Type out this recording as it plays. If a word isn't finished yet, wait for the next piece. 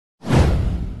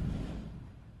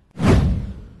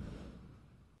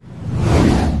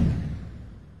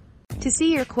To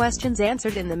see your questions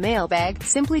answered in the mailbag,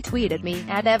 simply tweet at me,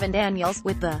 @EvanDaniels,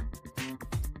 with the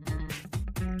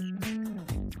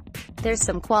There's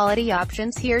some quality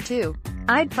options here too.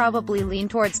 I'd probably lean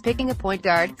towards picking a point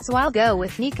guard, so I'll go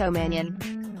with Nico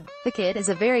Mannion. The kid is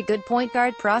a very good point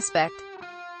guard prospect.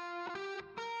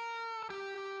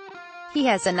 He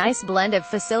has a nice blend of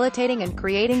facilitating and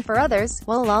creating for others,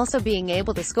 while also being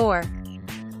able to score.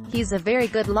 He's a very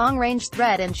good long-range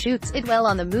threat and shoots it well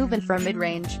on the move and from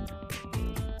mid-range.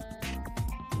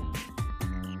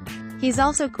 He's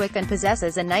also quick and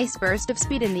possesses a nice burst of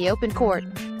speed in the open court.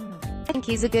 I think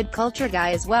he's a good culture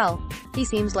guy as well. He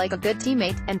seems like a good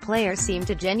teammate, and players seem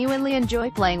to genuinely enjoy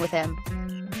playing with him.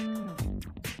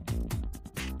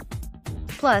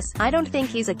 Plus, I don't think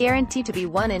he's a guarantee to be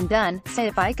one and done, so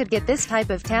if I could get this type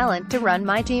of talent to run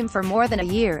my team for more than a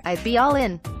year, I'd be all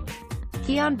in.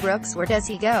 Keon Brooks, where does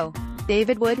he go?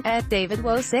 David Wood,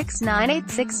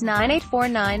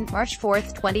 @DavidWo6986989, March 4,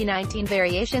 2019.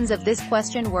 Variations of this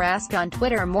question were asked on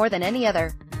Twitter more than any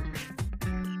other.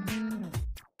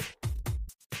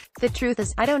 The truth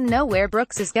is, I don't know where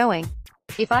Brooks is going.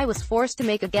 If I was forced to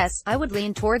make a guess, I would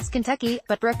lean towards Kentucky,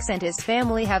 but Brooks and his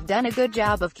family have done a good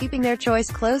job of keeping their choice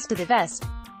close to the vest.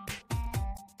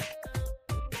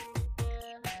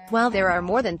 While there are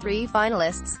more than 3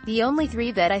 finalists, the only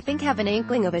 3 that I think have an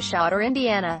inkling of a shot are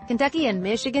Indiana, Kentucky and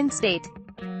Michigan State.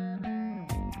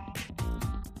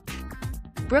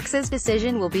 Brooks's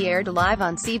decision will be aired live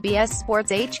on CBS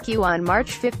Sports HQ on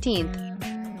March 15th.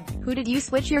 Who did you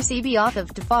switch your CB off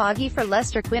of to Foggy for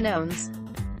Lester Quinones?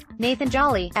 Nathan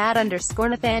Jolly,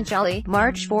 @Nathan Jolly,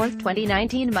 March 4,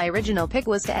 2019. My original pick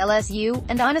was to LSU,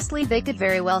 and honestly they could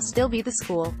very well still be the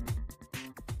school.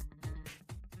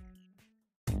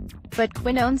 But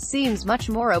Quinones seems much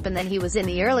more open than he was in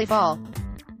the early fall.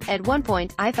 At one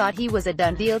point, I thought he was a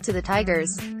done deal to the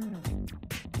Tigers.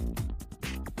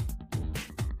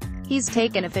 He's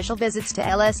taken official visits to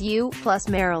LSU, plus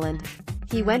Maryland.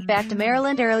 He went back to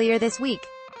Maryland earlier this week.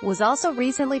 Was also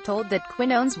recently told that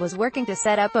Quinones was working to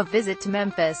set up a visit to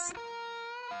Memphis.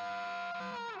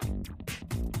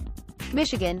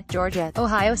 Michigan, Georgia,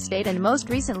 Ohio State and most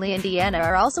recently Indiana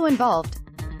are also involved.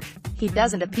 He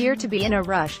doesn't appear to be in a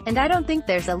rush, and I don't think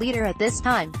there's a leader at this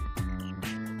time.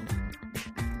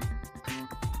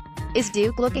 Is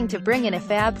Duke looking to bring in a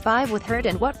Fab Five with Hurt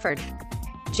and Watford?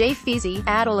 Jay Feezy,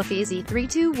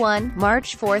 @OlaFeezy321,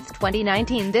 March 4,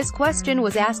 2019. This question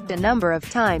was asked a number of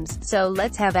times, so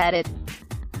let's have at it.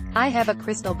 I have a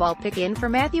crystal ball pick in for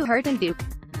Matthew Hurt and Duke.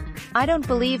 I don't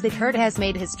believe that Hurt has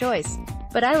made his choice,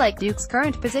 but I like Duke's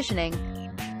current positioning.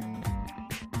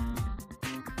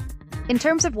 In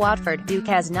terms of Watford, Duke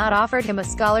has not offered him a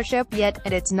scholarship yet,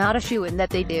 and it's not a shoo-in that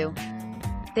they do.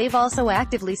 They've also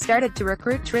actively started to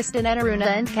recruit Tristan Enaruna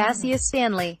and Cassius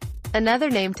Stanley. Another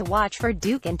name to watch for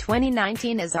Duke in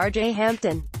 2019 is RJ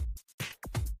Hampton.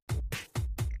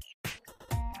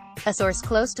 A source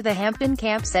close to the Hampton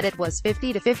camp said it was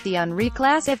 50-50 on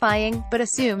reclassifying, but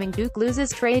assuming Duke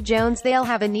loses Trey Jones they'll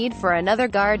have a need for another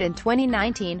guard in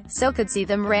 2019, so could see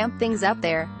them ramp things up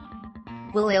there.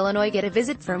 Will Illinois get a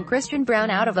visit from Christian Brown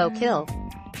out of Oak Hill?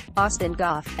 Austin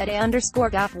Goff,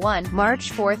 @_Goff1,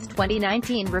 March 4,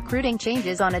 2019. Recruiting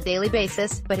changes on a daily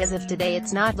basis, but as of today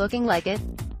it's not looking like it.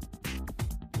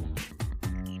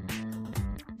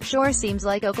 Sure seems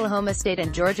like Oklahoma State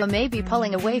and Georgia may be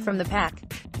pulling away from the pack.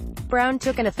 Brown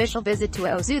took an official visit to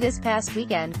OSU this past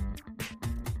weekend.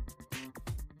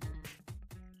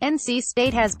 NC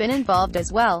State has been involved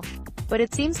as well, but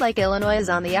it seems like Illinois is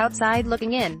on the outside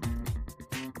looking in.